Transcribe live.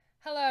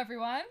Hello,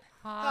 everyone.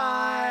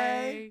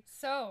 Hi.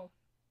 So,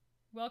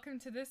 welcome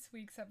to this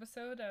week's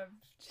episode of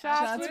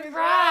Chats with with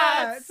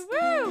Rats. Rats.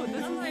 Woo!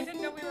 This Oh, is- I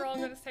didn't know we were all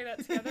going to say that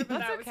together, but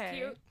That's that was okay.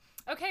 cute.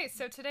 Okay,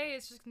 so today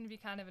is just going to be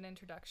kind of an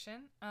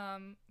introduction.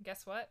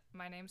 Guess what?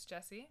 My name's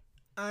Jessie.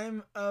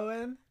 I'm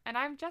Owen. And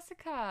I'm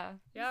Jessica.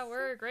 Yeah,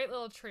 we're a great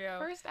little trio.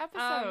 First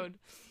episode.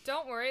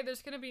 Don't worry,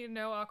 there's going to be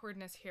no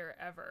awkwardness here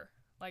ever.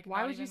 Like, Why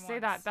not would you even say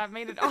once. that? That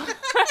made it all. That's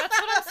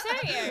what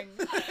I'm saying.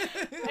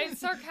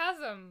 It's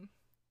sarcasm.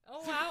 Oh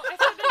wow, I said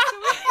that so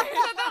weird.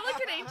 You said that like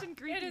an ancient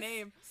Greek It is-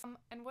 name.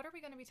 And what are we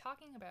going to be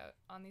talking about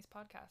on these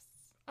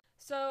podcasts?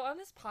 So on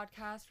this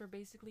podcast, we're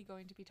basically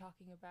going to be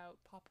talking about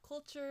pop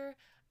culture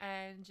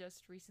and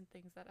just recent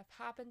things that have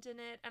happened in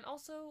it, and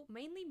also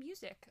mainly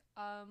music.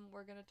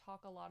 We're going to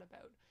talk a lot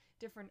about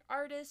different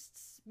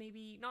artists,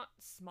 maybe not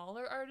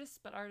smaller artists,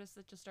 but artists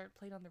that just aren't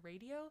played on the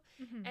radio.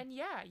 And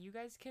yeah, you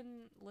guys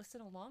can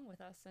listen along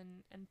with us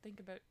and think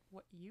about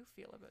what you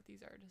feel about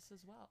these artists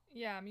as well.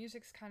 Yeah,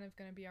 music's kind of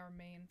going to be our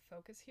main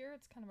focus here.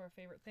 It's kind of our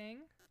favorite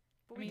thing.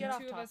 But I we mean, get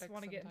off two of us topic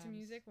want to get into sometimes.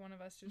 music. One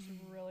of us just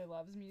really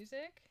loves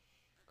music.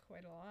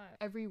 Quite a lot.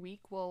 Every week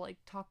we'll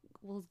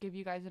we'll give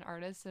you guys an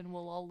artist and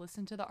we'll all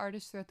listen to the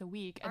artist throughout the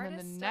week. And Artist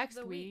then of the next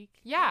the week. week.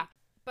 Yeah.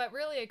 But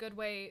really a good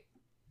way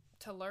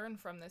to learn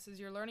from this is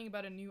you're learning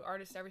about a new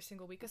artist every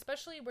single week.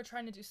 Especially we're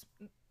trying to do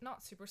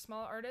not super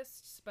small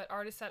artists, but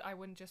artists that I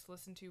wouldn't just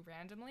listen to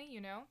randomly,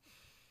 you know?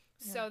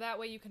 So that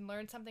way you can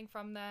learn something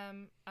from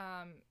them,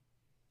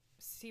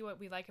 see what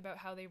we like about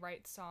how they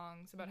write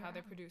songs, about how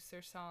they produce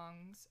their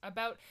songs,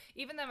 about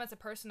even them as a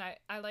person.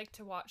 I like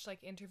to watch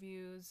like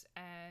interviews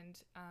and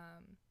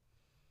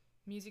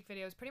music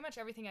videos, pretty much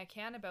everything I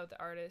can about the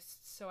artists,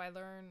 so I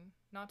learn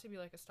not to be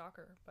like a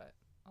stalker, but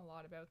a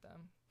lot about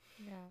them.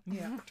 Yeah.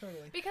 Yeah,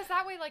 totally. Because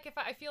that way, like,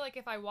 I feel like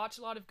if I watch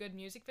a lot of good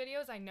music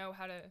videos, I know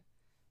how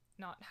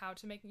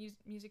to make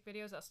music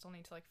videos. I'll still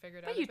need to like figure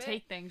it out. But you a bit.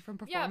 take things from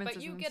Yeah, performances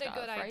but you and get stuff, a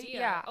good right? idea.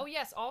 Yeah. Oh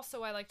yes.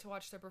 Also, I like to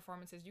watch their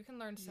performances. You can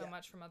learn so Yeah.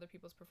 much from other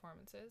people's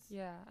performances.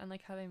 Yeah, and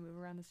like how they move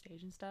around the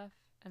stage and stuff.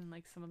 And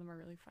like some of them are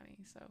really funny,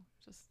 so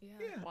just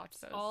Yeah. watch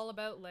those. All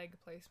about leg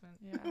placement.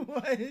 Yeah,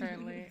 What?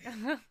 apparently.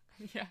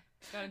 Yeah,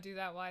 Gotta do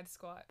that wide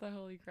squat. the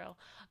holy grail.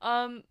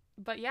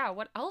 But yeah,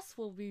 what else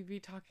will we be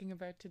talking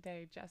about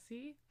today,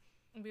 Jessie?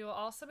 We will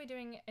also be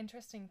doing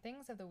interesting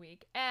things of the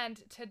week. And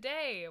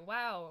today,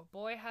 wow,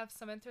 boy, have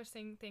some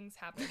interesting things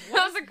happen.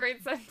 That was a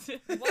great sentence.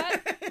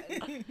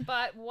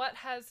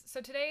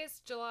 So today is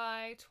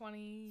July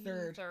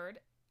 23rd.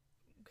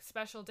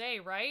 Special day,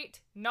 right?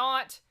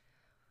 Not.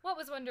 What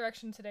was One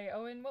Direction today,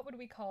 Owen? What would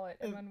we call it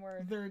in one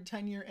word? Their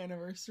 10-year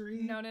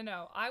anniversary.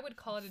 No. I would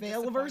call it a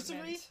Fail-iversary?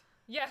 disappointment.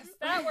 Yes,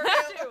 that works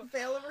too.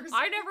 Fail-iversary?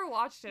 I never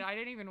watched it. I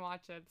didn't even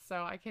watch it,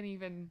 so I can't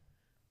even.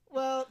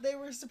 Well, they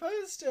were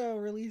supposed to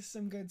release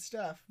some good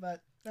stuff,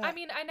 but... I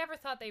mean, I never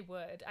thought they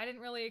would. I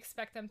didn't really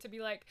expect them to be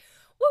like,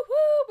 woo,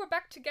 we're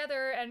back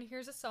together and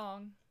here's a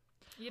song.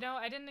 You know,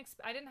 I didn't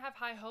have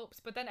high hopes,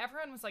 but then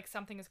everyone was like,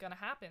 something is gonna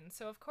happen.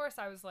 So of course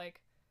I was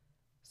like,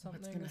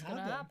 something gonna is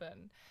gonna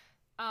happen?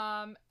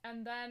 happen.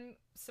 And then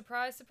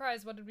surprise,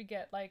 what did we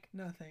get? Like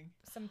Nothing.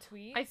 some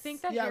tweets. I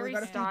think that Yeah, we Harry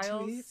got a few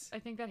Styles. tweets. I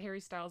think that Harry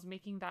Styles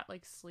making that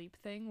like sleep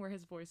thing where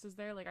his voice is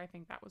there. Like I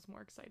think that was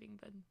more exciting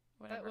than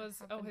whatever. that was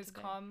happened his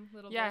today. calm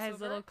little Yeah, voiceover. his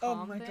little Oh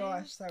calm my thing.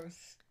 gosh, that was...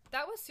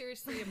 That was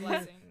seriously a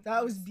blessing.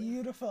 That was honestly.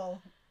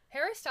 beautiful.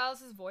 Harry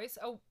Styles' voice.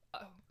 Oh,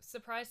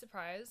 surprise.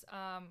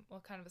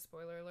 Well, kind of a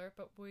spoiler alert,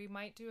 but we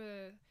might do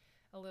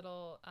a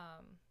little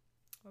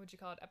what would you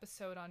call it?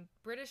 Episode on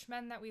British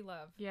men that we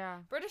love. Yeah.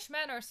 British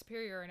men are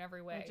superior in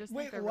every way. I just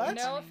Wait, think they're what? really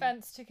No funny.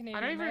 offense to Canadian.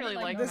 I don't even men, really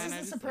like This men, is I a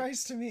just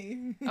surprise to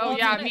me. Oh, Well,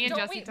 yeah, don't- me and don't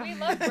Jesse We talk.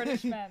 love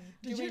British men.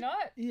 Did Do we you-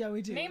 not? Yeah,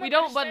 we do. Name We a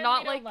don't, British but man not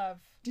we don't like- love.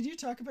 Did you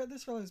talk about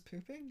this while I was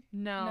pooping?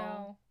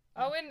 No.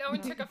 Owen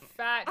took a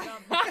fat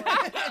dump.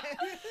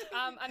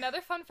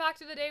 Another fun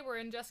fact of the day: we're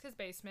in Jessica's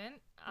basement,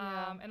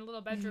 Yeah. in a little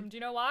bedroom. Do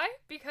you know why?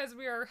 Because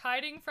we are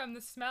hiding from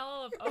the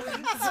smell of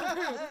Owen's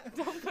poop.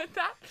 Don't put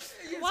that.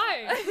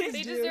 Why? Please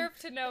They do. deserve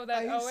to know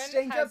that I Owen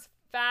stank has up-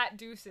 fat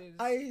deuces.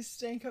 I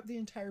stank up the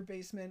entire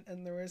basement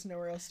and there was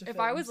nowhere else to If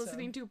film, I was so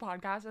listening to a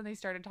podcast and they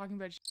started talking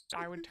about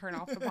I would turn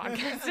off the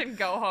podcast and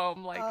go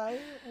home. Like I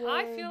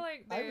would- feel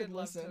like I they would would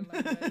love to listen.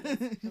 know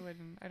that. I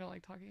wouldn't. I don't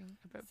like talking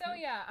about. So poop.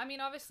 yeah, I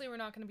mean, obviously we're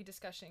not going to be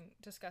discussing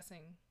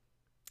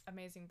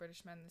amazing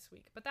British men this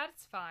week, but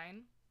that's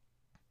fine.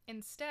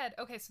 Instead,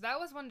 okay, so that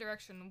was One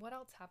Direction. What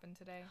else happened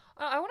today?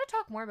 I want to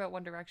talk more about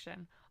One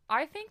Direction.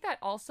 I think that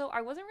also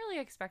I wasn't really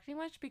expecting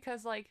much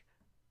because like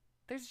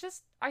there's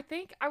just I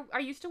think I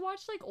used to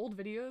watch like old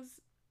videos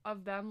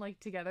of them like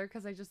together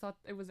because I just thought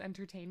it was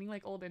entertaining,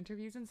 like old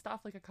interviews and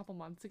stuff like a couple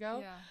months ago.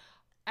 Yeah.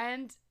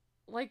 And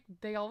like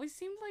they always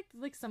seemed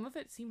like some of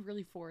it seemed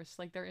really forced,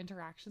 like their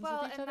interactions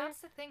Well, with each and other. that's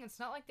the thing. It's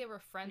not like they were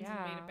friends and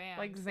made a band.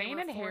 Like They Zayn were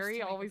and forced Harry to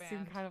make a always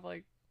seemed band, kind of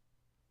like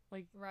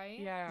right.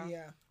 yeah.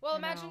 Yeah. Well, I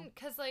imagine know.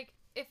 because like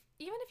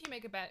even if you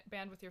make a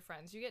band with your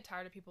friends, you get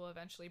tired of people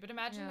eventually. But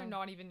imagine Yeah. they're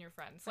not even your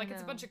friends. I Like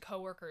it's a bunch know. of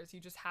coworkers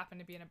you just happen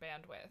to be in a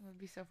band with. That would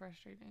be so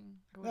frustrating.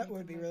 That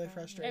would be really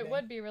frustrating. It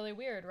would be really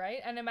weird, right?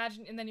 And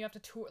imagine, and then you have to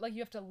tour, like you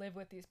have to live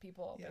with these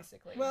people, Yeah.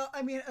 basically. Well,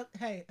 I mean,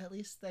 hey, at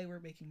least they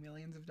were making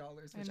millions of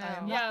dollars, I which know. I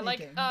am yeah, not like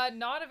making.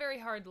 not a very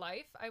hard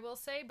life, I will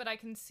say, but I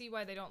can see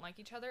why they don't like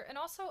each other. And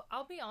also,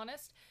 I'll be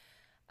honest,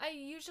 I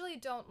usually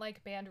don't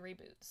like band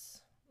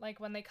reboots. Like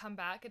when they come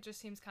back, it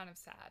just seems kind of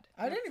sad.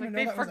 I didn't even Like know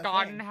they've that was a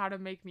forgotten thing. how to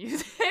make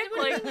music. What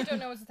do you like mean you don't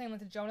know what's the thing? Like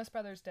the Jonas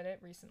Brothers did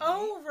it recently.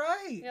 Oh,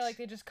 right. Yeah, like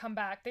they just come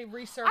back, they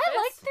resurface. I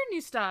liked their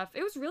new stuff.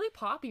 It was really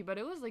poppy, but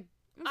it was like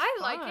it was I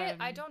like it.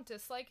 I fun. don't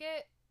dislike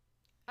it.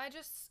 I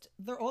just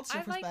Their old I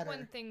stuff was like better.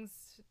 when things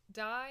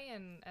die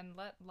and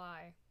let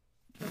lie.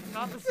 That's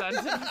not the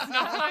sentence. Not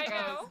I how it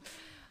goes.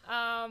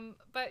 know.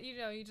 But you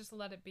know, you just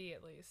let it be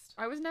at least.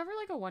 I was never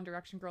like a One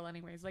Direction girl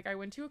anyways. Like I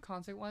went to a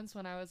concert once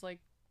when I was like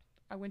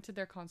I went to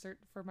their concert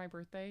for my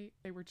birthday.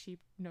 They were cheap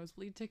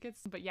nosebleed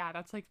tickets. But yeah,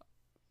 that's like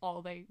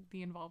all the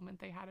involvement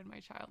they had in my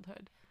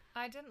childhood.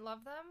 I didn't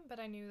love them, but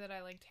I knew that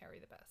I liked Harry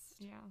the best,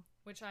 Yeah.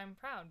 which I'm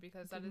proud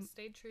because that Didn't- has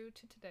stayed true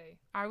to today.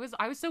 I was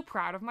so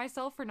proud of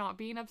myself for not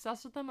being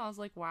obsessed with them. I was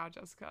like, wow,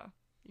 Jessica,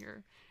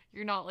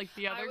 you're not like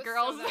the I other was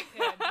girls. So that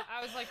kid.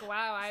 I was like,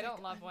 wow, I It's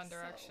don't like, love One I'm so-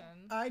 Direction.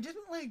 I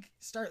didn't like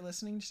start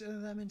listening to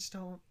them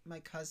until my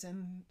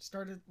cousin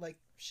started, like,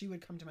 she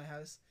would come to my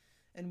house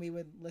and we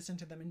would listen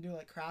to them and do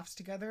like crafts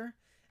together,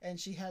 and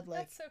she had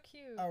like That's so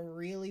cute. a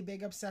really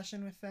big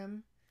obsession with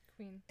them,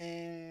 Queen.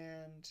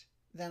 and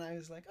then I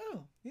was like,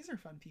 oh, these are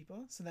fun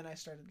people, so then I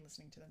started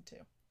listening to them too.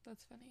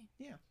 That's funny.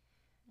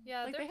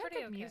 Yeah, Like they're they have pretty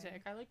good okay.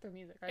 music. I like their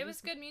music. It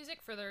was good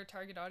music for their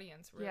target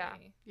audience, really. Yeah,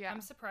 yeah.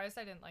 I'm surprised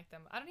I didn't like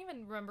them. I don't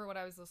even remember what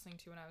I was listening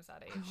to when I was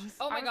that age. was-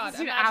 Oh I my was god,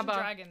 listening to Imagine ABBA.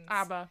 Dragons.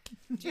 ABBA.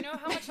 Do you know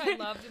how much I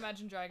loved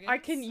Imagine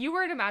Dragons? You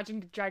were an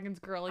Imagine Dragons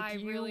girl. Like I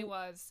you really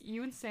was.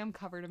 You and Sam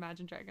covered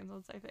Imagine Dragons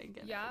once, I think.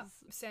 And it Yeah, was-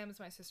 Sam's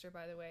my sister,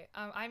 by the way.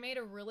 I made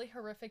a really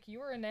horrific. You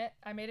were in it.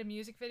 I made a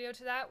music video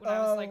to that when I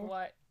was like Oh.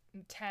 what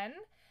 10.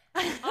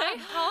 I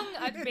hung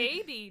a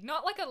baby,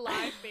 not like a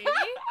live baby,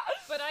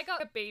 but I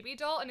got a baby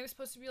doll, and it was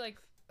supposed to be like,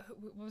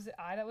 was it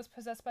I that was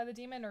possessed by the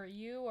demon, or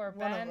you, or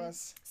One Ben? of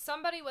us.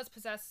 Somebody was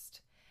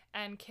possessed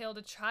and killed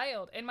a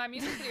child in my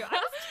music video. I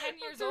was 10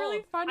 years That's really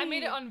old. funny. I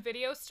made it on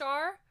Video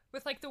Star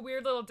with like the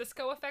weird little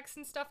disco effects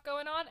and stuff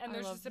going on, and I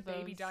there's love just a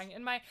baby those. dying.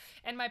 And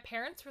my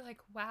parents were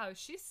like, "Wow,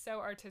 she's so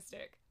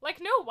artistic."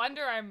 Like, no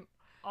wonder I'm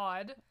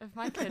odd. If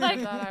my kid Like,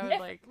 did that, I would if,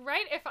 like.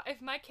 right?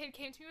 If my kid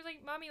came to me and was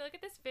like, "Mommy, look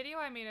at this video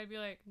I made," I'd be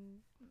like,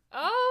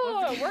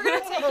 "Oh, we're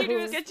gonna take you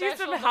to a Get you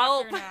some special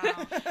help."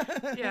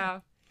 doctor now." Yeah.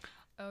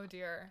 Oh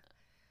dear.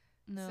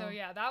 No. So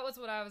yeah, that was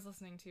what I was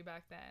listening to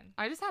back then.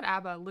 I just had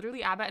ABBA,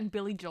 literally ABBA and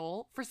Billy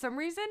Joel. For some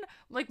reason,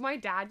 like my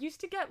dad used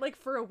to get like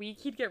for a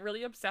week, he'd get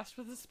really obsessed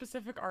with a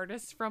specific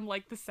artist from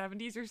like the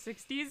 70s or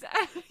 60s.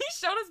 And he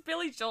showed us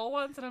Billy Joel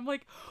once, and I'm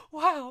like,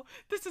 wow,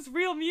 this is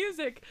real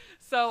music.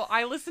 So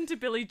I listened to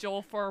Billy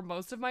Joel for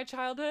most of my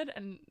childhood,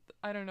 and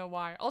I don't know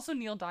why. Also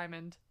Neil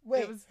Diamond.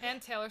 Wait, It was,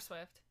 And Taylor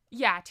Swift.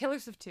 yeah, Taylor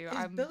Swift too.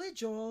 is Billy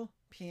Joel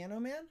Piano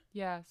Man?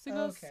 Yeah, sing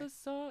Oh, us okay. a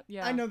song.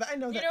 Yeah. I know that. I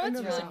know You that. know I what's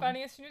know really that.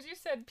 funny? As soon as you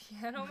said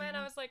Piano Man,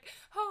 I was like,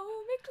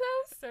 hold me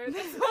closer.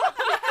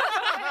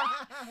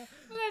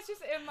 That's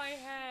just in my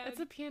head. It's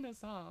a piano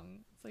song.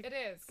 It's like It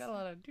is. It's got a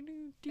lot of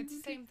It's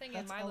the same thing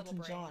That's in my Elton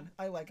little brain. John.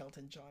 I like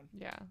Elton John.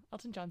 Yeah,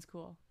 Elton John's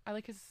cool. I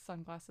like his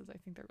sunglasses. I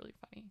think they're really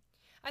funny.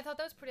 I thought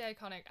that was pretty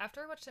iconic.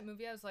 After I watched that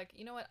movie, I was like,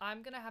 you know what?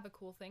 I'm going to have a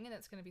cool thing, and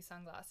it's going to be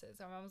sunglasses.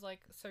 And my mom was like,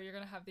 so you're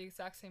going to have the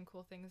exact same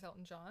cool thing as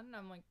Elton John? And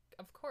I'm like,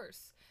 of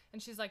course.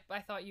 And she's like, I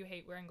thought you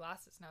hate wearing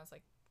glasses. And I was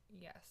like,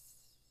 yes.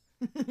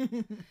 It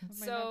might not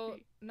So,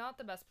 be- not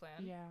the best plan.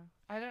 yeah,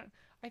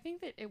 I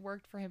think that it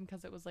worked for him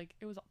because it was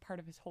part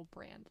of his whole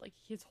brand. Like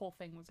his whole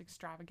thing was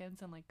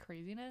extravagance and like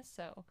craziness.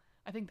 So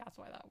I think that's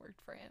why that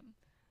worked for him.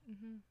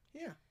 Mm-hmm.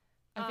 Yeah.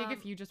 I think Um,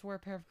 if you just wore a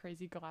pair of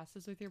crazy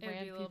glasses with your It would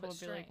brand, be a little people bit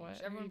would be like, strange.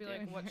 "What? Everyone would be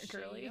like, what, what's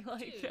girly? she up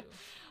Like, to?"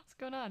 what's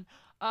going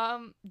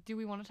on?" Do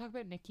we want to talk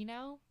about Nikki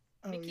now?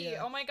 Oh, Nikki,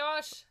 yeah. oh my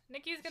gosh.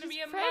 Nikki's going to be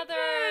She's a mother.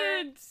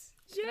 pregnant!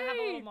 She's going to have a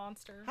Yay! little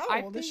monster. How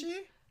I old is think-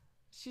 she?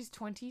 She's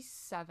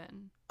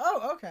 27.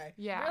 Oh, okay.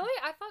 Yeah. Really?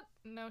 I thought,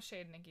 no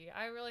shade, Nikki.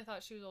 I really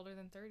thought she was older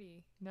than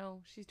 30.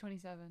 No, she's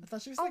 27. I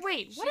thought she was. Oh like,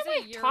 wait, what she's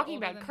am a I year talking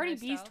older about? than Cardi Harry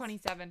B's Styles.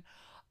 27.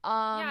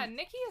 Yeah,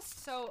 Nikki is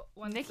so.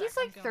 One Nikki's sec,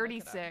 like I'm gonna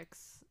look it up.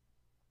 36.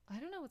 I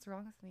don't know what's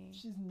wrong with me.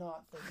 She's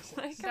not 36.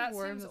 Like, That have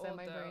worms seems in old,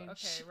 my though. brain.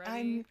 Okay,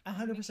 ready? I'm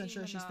 100% Nicki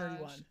sure she's Minaj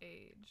 31.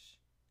 Age.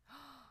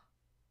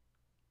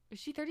 Is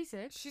she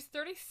 36? She's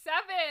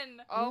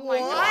 37. Oh my What?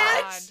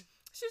 god.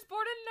 She was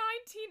born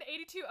in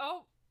 1982.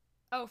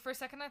 Oh, for a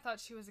second I thought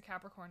she was a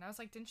Capricorn. I was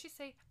like, didn't she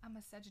say I'm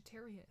a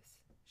Sagittarius?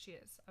 She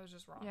is. I was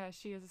just wrong. Yeah,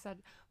 she is a Sag.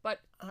 But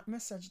I'm a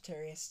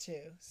Sagittarius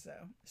too, so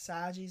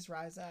Saggies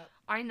rise up.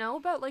 I know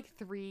about like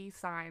 3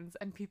 signs,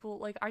 and people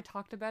like I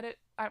talked about it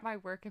at my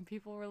work, and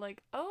people were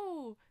like,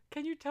 "Oh,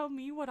 can you tell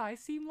me what I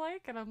seem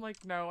like?" And I'm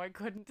like, "No, I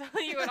couldn't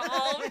tell you at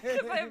all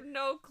because I have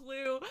no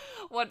clue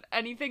what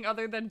anything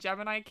other than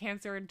Gemini,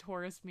 Cancer, and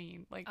Taurus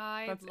mean. Like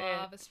I that's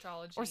love it.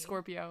 astrology. Or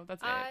Scorpio.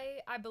 That's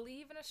it. I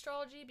believe in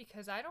astrology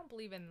because I don't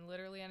believe in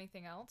literally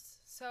anything else.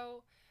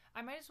 So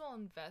I might as well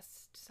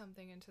invest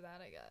something into that,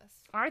 I guess.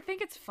 I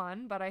think it's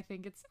fun, but I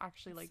think it's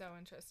actually like So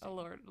interesting. a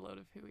load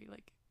of hooey.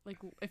 Like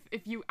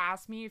if you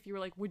asked me if you were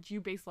like, would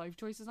you base life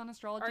choices on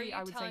astrology? Are you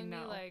I would say telling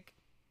no. me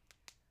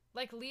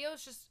like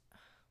Leo's just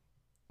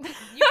you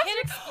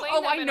can't explain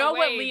Oh, them I in know a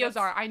what way Leos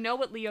that's- are. I know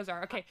what Leos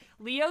are. Okay,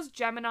 Leos,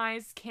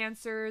 Geminis,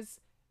 Cancers.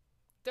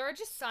 There are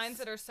just signs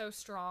that are so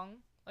strong.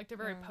 Like they're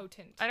very Yeah.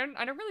 potent. I don't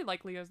really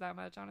like Leos that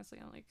much, honestly.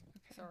 I'm like,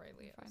 okay, Sorry,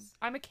 fine. Leos.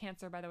 I'm a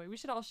Cancer, by the way. We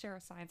should all share our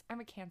signs.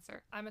 I'm a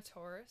Cancer. I'm a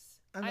Taurus.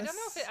 I'm I a don't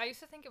know if s- I used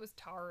to think it was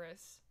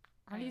Taurus.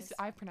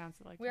 I pronounce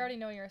it like We that. already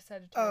know you're a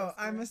Sagittarius. Oh,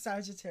 I'm too. a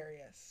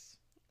Sagittarius.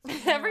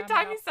 Every I'm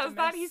time an he says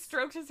that, he optimist.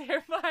 strokes his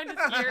hair behind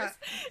his ears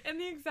in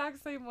the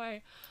exact same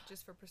way.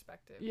 Just for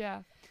perspective.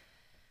 Yeah.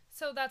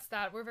 So that's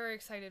that. We're very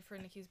excited for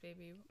Nikki's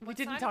baby. We What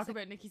didn't sign talk is it?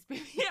 about Nikki's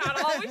baby at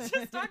all. We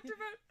just talked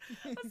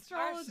about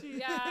astrology.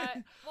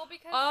 Yeah. Well,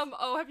 because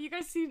Oh, have you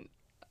guys seen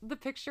the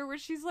picture where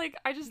she's like,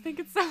 I just think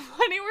it's so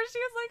funny where she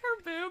has like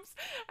her boobs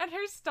and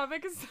her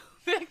stomach is so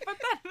big, but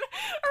then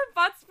her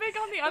butt's big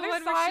on the the other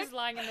one where side. she's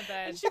lying in the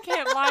bed. And she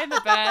can't lie in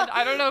the bed.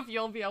 I don't know if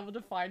you'll be able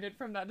to find it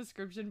from that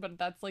description, but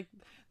that's like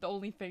the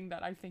only thing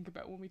that I think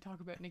about when we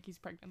talk about Nikki's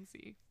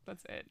pregnancy.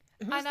 That's it.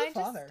 Who's And the I just-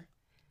 father?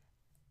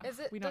 Is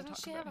it? We don't Doesn't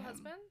talk she about have a him.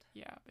 husband?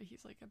 Yeah, but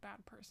he's like a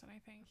bad person, I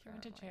think. He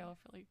went to Apparently. jail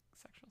for like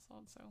sexual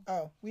assault, so.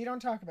 Oh, we don't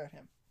talk about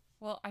him.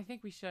 Well, I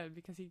think we should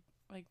because he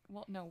like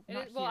no, It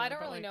not is- well, here, I don't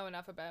but, really like, know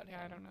enough about him.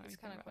 Yeah, I don't know It's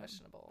anything kind of about him.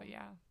 questionable. But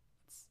yeah,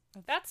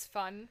 That's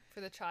fun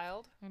for the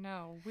child. I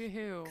know.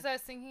 Woohoo. Because I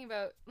was thinking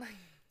about like,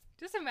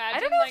 just I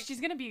imagine don't know like if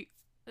she's gonna be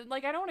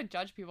like. I don't want to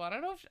judge people. I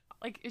don't know if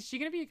like is she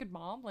gonna be a good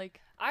mom?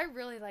 Like I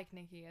really like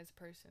Nikki as a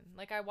person.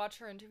 Like I watch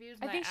her interviews.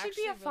 And I think she'd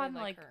be actually a fun,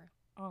 really like, her.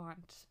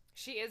 aunt.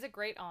 She is a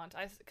great aunt.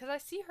 Because I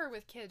see her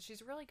with kids.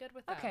 She's really good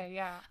with them. Okay,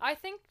 yeah, I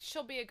think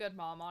she'll be a good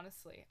mom.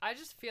 Honestly, I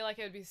just feel like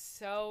it would be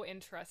so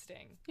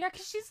interesting. yeah,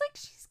 because she's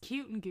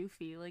cute and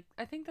goofy. Like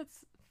I think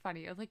that's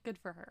funny. Like good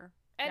for her.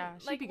 And Yeah,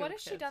 she'd like, be good what with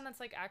has she kids. done that's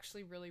like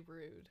actually really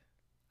rude?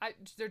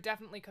 There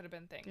definitely could have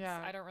been things.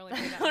 Yeah. I don't really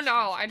pay that No, much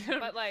I attention. don't-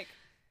 But like,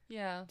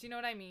 Yeah. do you know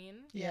what I mean?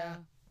 Yeah.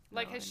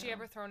 Like, No, has I she know.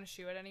 ever thrown a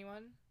shoe at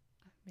anyone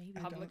Maybe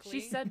I don't. publicly?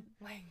 She said,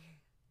 Like,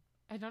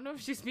 I don't know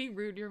if she's being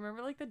rude. Do you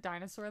remember like the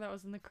dinosaur that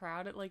was in the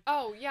crowd at like?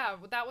 oh yeah,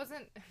 but that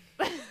wasn't.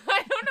 I don't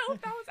know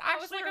if that was That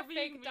was actually like her a being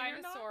fake mean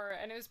or not. dinosaur,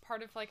 and it was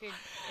part of like an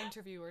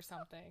interview or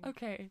something.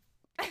 Okay.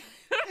 Yeah.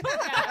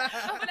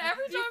 But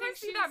every Do you time I think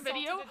see she that insulted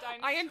video, a dinosaur?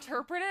 I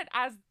interpret it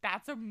as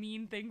that's a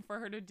mean thing for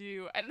her to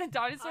do. And the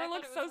dinosaur I thought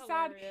looks it so was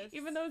sad. hilarious.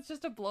 Even though it's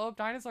just a blow up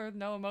dinosaur with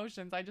no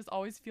emotions, I just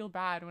always feel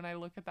bad when I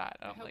look at that.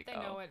 I I'm hope like, they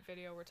oh. know what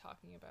video we're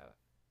talking about.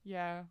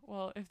 Yeah,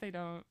 well, if they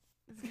don't,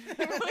 it's gonna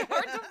be really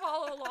hard to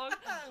follow along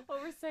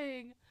what we're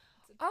saying.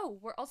 Oh,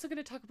 we're also going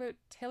to talk about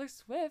Taylor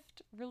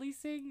Swift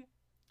releasing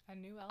A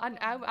new an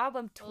album.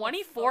 album little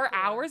 24 folklore.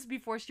 hours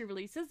before she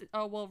releases.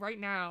 Oh, well, right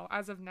now,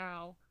 as of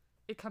now,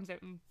 it comes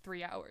out in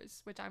 3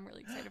 hours, which I'm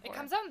really excited for. It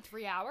comes out in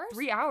 3 hours.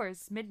 3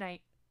 hours,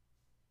 midnight.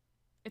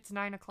 It's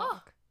 9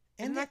 o'clock.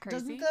 Isn't And that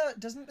doesn't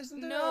crazy?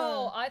 isn't there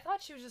No, I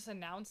thought she was just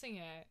announcing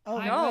it. Oh,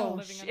 I'm no.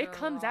 living it under a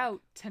comes rock.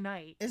 out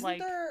tonight. isn't like,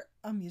 there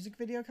a music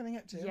video coming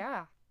out too?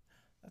 yeah.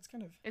 That's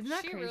kind of Isn't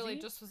that she crazy? really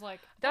just was like.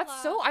 That's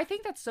 "Hello," so. I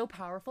think that's so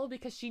powerful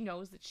because she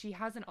knows that she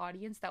has an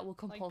audience that will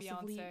like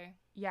compulsively. Beyonce.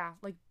 Yeah,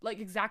 like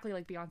exactly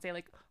like Beyonce.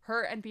 Like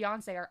her and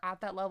Beyonce are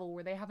at that level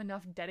where they have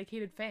enough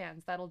dedicated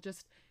fans that'll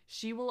just.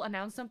 She will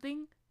announce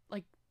something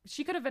like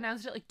she could have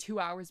announced it like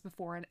 2 hours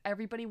before, and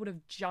everybody would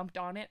have jumped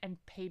on it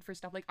and paid for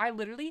stuff. Like I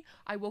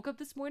woke up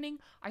this morning,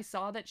 I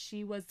saw that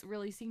she was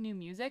releasing new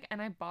music,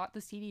 and I bought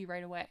the CD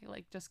right away.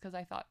 Like just because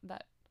I thought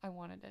that I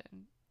wanted it,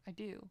 and I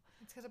do.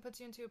 It's because it puts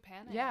you into a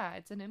panic. Yeah,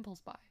 it's an impulse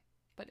buy,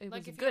 but it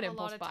Like was a if good you have a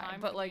impulse lot of buy.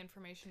 time But for like. the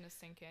information to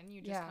sink in,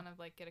 you just Yeah. kind of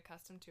like get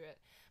accustomed to it.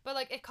 But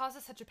like it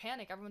causes such a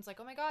panic. Everyone's like,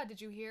 "Oh my god,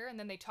 did you hear?" And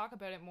then they talk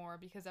about it more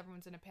because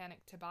everyone's in a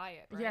panic to buy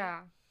it. Right?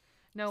 Yeah.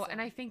 No, and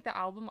So- I think the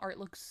album art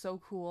looks so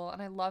cool,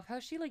 and I love how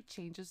she like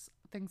changes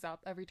things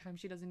up every time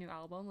she does a new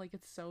album. Like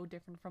it's so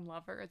different from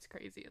Lover. It's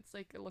crazy. It's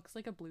like it looks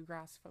like a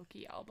bluegrass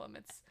folky album.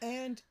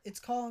 and it's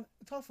called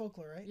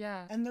folklore, right?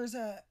 Yeah. And there's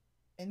a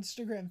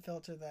Instagram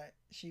filter that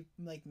she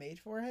like made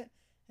for it,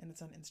 and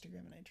it's on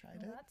Instagram, and I tried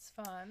Well, it. that's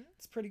fun.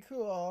 It's pretty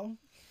cool.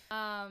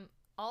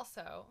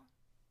 Also,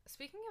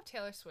 speaking of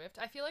Taylor Swift,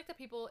 I feel like the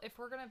people, if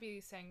we're gonna be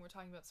saying we're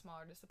talking about small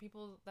artists, the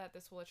people that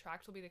this will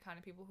attract will be the kind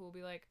of people who will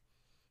be like,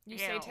 you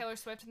say Ew. Taylor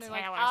Swift, and they're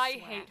Taylor like, I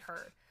Swift. hate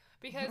her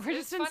because We're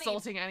it's just funny.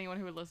 insulting anyone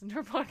who would listen to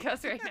our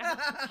podcast right now.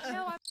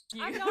 No, I'm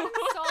You. not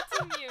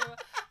insulting you.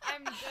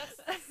 I'm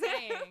just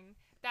saying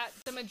that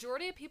the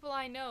majority of people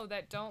I know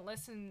that don't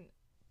listen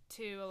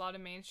to a lot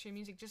of mainstream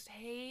music just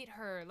hate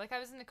her. Like, I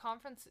was in a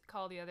conference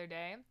call the other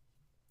day,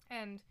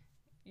 and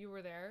you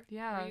were there.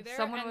 Yeah, Were you there?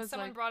 someone and was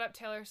someone like- brought up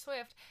Taylor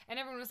Swift, and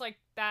everyone was like,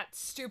 "That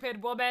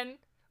stupid woman.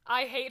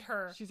 I hate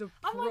her." She's a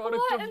I'm like, product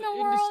what of in the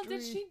the world did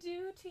industry." she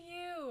do to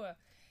you?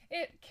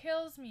 It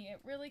kills me. It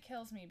really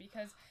kills me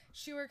because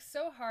she works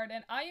so hard,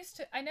 and I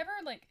never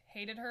like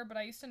hated her, but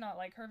I used to not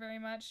like her very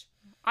much.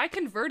 I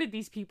converted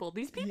these people.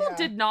 These people Yeah.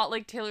 did not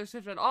like Taylor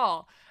Swift at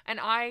all, and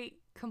I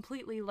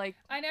completely like.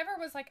 I never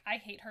was like, I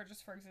hate her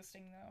just for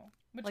existing though.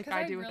 Which, Like 'cause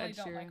I do with really Ed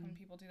don't like Sheeran. when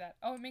people do that.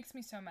 Oh, it makes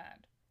me so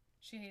mad.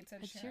 She hates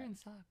Ed Ed Sheeran. Sheeran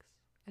sucks.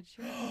 Ed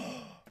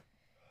Sheeran.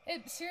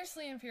 It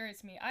seriously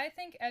infuriates me. I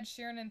think Ed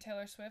Sheeran and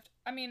Taylor Swift.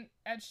 I mean,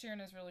 Ed Sheeran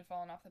has really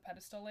fallen off the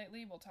pedestal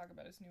lately. We'll talk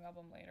about his new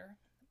album later.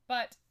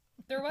 But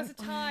there was a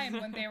time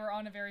when they were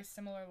on a very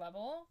similar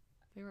level,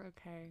 They were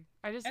okay.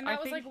 I and I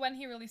that was think like when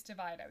he released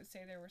Divide. I would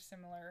say they were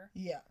similar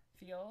Yeah.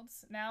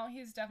 fields. Now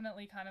he's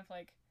definitely kind of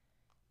like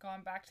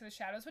gone back to the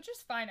shadows, which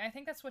is fine. I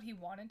think that's what he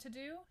wanted to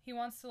do. He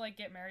wants to like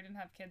get married and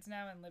have kids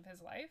now and live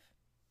his life.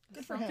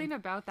 Good for something him.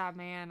 about that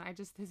man.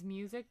 His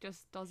music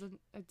just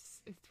doesn't. It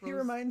throws. He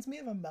reminds me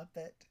of a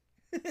Muppet.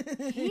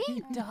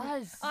 He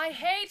does. I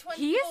hate when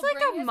He is people like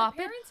bring a his Muppet.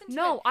 appearance into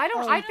No, it. I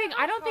don't. Oh. I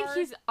don't think Hard.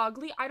 he's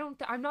ugly. I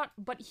don't. I'm not.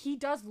 But he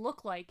does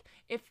look like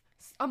if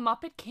a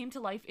Muppet came to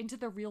life into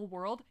the real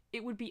world,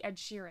 it would be Ed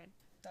Sheeran.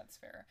 That's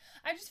fair.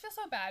 I just feel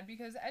so bad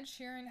because Ed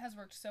Sheeran has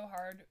worked so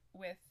hard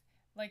with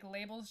like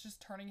labels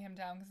just turning him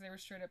down because they were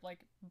straight up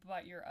like,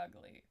 but you're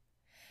ugly.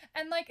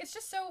 And like it's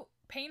just so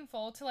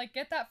painful to like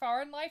get that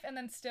far in life and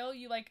then still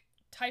you like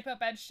type up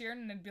Ed Sheeran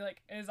and it'd be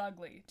like, is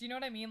ugly. Do you know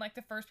what I mean? Like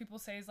the first people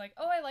say is like,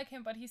 oh, I like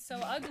him, but he's so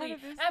ugly. kind of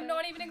is, And I'm though.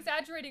 not even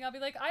exaggerating. I'll be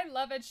like, I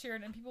love Ed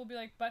Sheeran, and people will be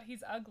like, but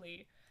he's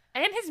ugly.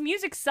 And his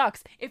music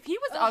sucks. If he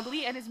was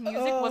ugly and his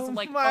music was Oh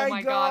like, my oh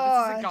my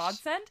god, this is a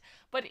gosh. godsend.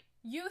 But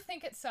You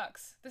think it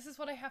sucks. This is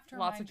what I have to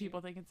lots remind of people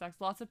you. think it sucks.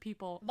 Lots of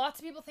people. Lots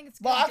of people think it's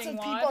good. Lots of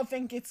Dingwad. people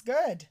think it's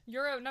good.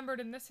 You're outnumbered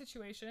in this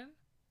situation.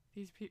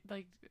 These people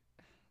like.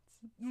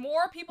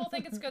 More people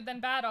think it's good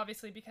than bad,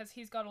 obviously, because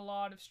he's got a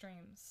lot of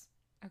streams.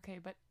 Okay,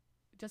 but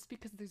just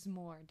because there's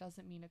more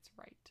doesn't mean it's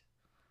right.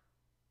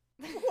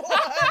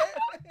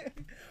 What?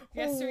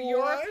 Yes, so your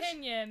What?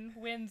 opinion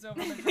wins over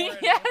majority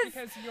Yes.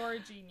 because you're a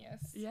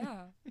genius.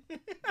 Yeah.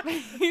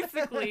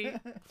 Basically.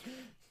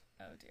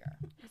 Oh dear.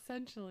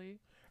 Essentially.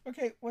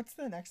 Okay, what's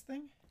the next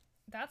thing?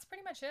 That's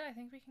pretty much it. I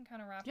think we can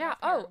kind of wrap Yeah, it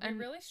up. Here. oh, and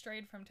we really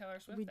strayed from Taylor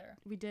Swift there.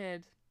 We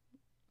did.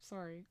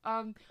 Sorry.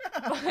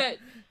 But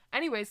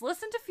anyways,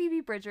 listen to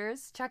Phoebe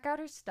Bridgers, check out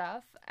her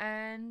stuff,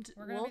 and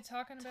We're gonna we'll be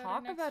talking about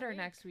talk her about her week.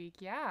 next week.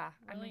 Yeah.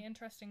 Really I mean,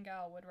 interesting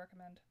gal. Would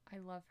recommend. I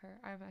love her.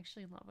 I'm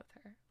actually in love with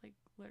her. Like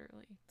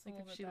literally. a Like little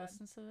if bit she bad.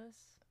 listens to this,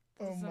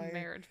 Oh this is my- a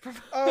marriage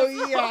proposal. Oh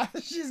yeah,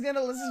 she's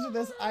gonna listen to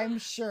this, I'm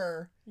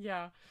sure.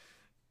 Yeah.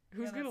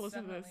 Who's Yeah, gonna that's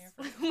listen to this?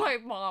 definitely My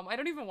mom. I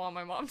don't even want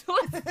my mom to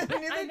listen.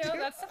 I know,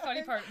 that's the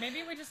funny part. Maybe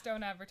we just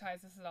don't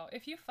advertise this at all.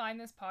 If you find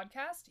this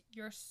podcast,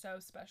 you're so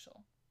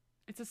special.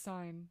 It's a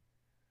sign.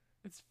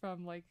 It's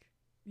from like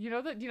you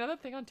know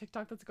that thing on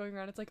TikTok that's going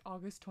around. It's like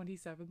August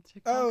 27th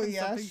TikTok. Oh, and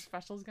something yes.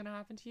 special is gonna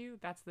happen to you.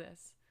 That's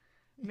this.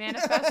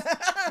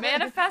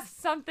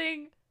 Manifest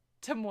something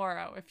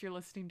tomorrow if you're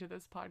listening to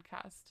this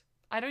podcast.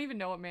 I don't even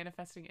know what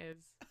manifesting is,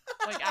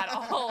 like at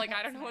all. Like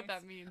I don't know what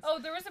Nice. that means. Oh,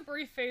 there was a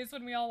brief phase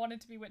when we all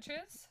wanted to be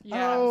witches.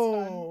 Yeah,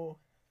 Oh.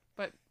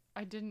 but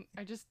I didn't.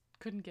 I just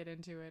couldn't get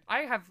into it. I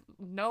have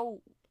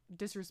no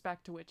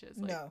disrespect to witches.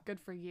 Like, No. good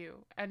for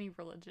you. Any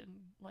religion,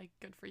 like,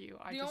 good for you.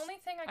 The only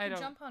thing I I could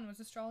don't- jump on was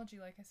astrology,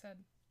 like I said.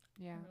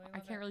 Yeah, really I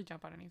love can't it. really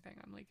jump on anything.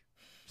 I'm like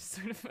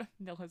sort of a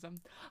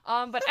nihilism.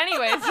 But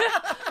anyways,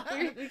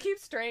 we keep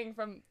straying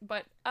from.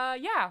 But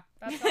yeah,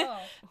 That's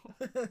all.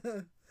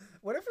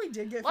 What if we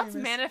did get let's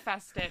famous?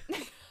 manifest it.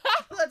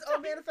 Let's all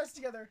manifest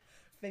together.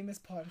 Famous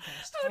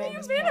podcast. How do you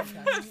famous manifest?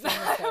 podcast, famous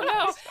I don't know.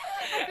 podcast.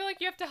 I feel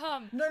like you have to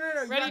hum. No.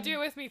 Ready? you Do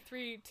it with me.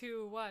 3,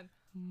 2, 1.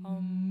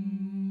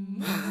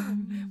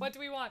 What do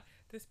we want?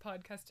 This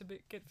podcast to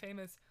get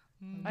famous.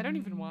 I don't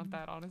even want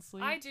that,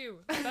 honestly. I do.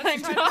 I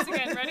Let's try this don't.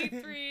 again. Ready?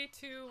 3,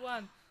 2,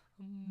 1.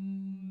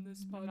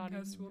 This I'm not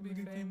podcast even will be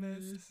gonna be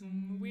famous.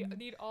 famous. We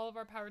need all of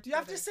our power together. You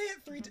have to say it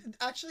three.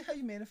 Actually, how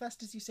you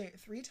manifest is you say it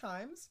 3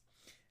 times,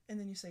 and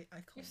then you say,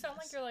 "I claim You sound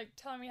like this." you're like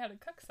telling me how to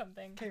cook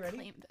something. Okay, ready?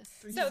 Claim this.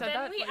 Three, So You then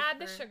said we that, add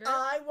the for- sugar.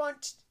 I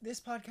want this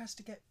podcast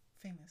to get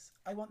famous.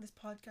 I want this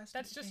podcast.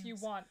 That's to get just you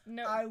famous. want.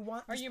 No. I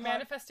want. Are this you pod-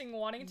 manifesting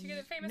wanting to get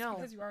it famous? No.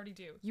 Because you already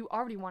do. You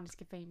already want us to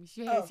get famous.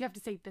 You, Oh. you have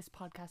to say this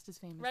podcast is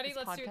famous. Ready? This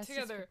Let's do it podcast is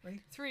together.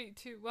 Ready? 3,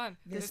 2, 1.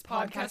 This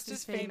podcast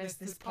is famous.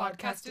 This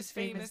podcast is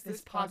famous.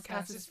 This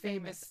podcast is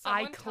famous.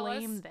 I Someone tell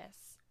claim us-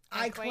 this.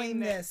 I claim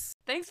this.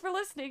 Thanks for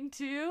listening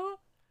to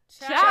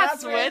Chats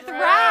Chats with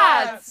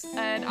Rats.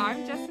 And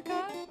I'm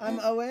Jessica.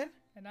 I'm Owen,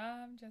 And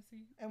I'm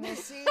Jesse. and we'll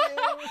see you.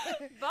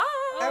 Bye.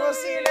 and we'll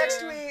see you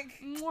next Yeah.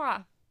 week.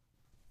 Mwah.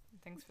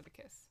 Thanks for the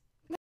kiss.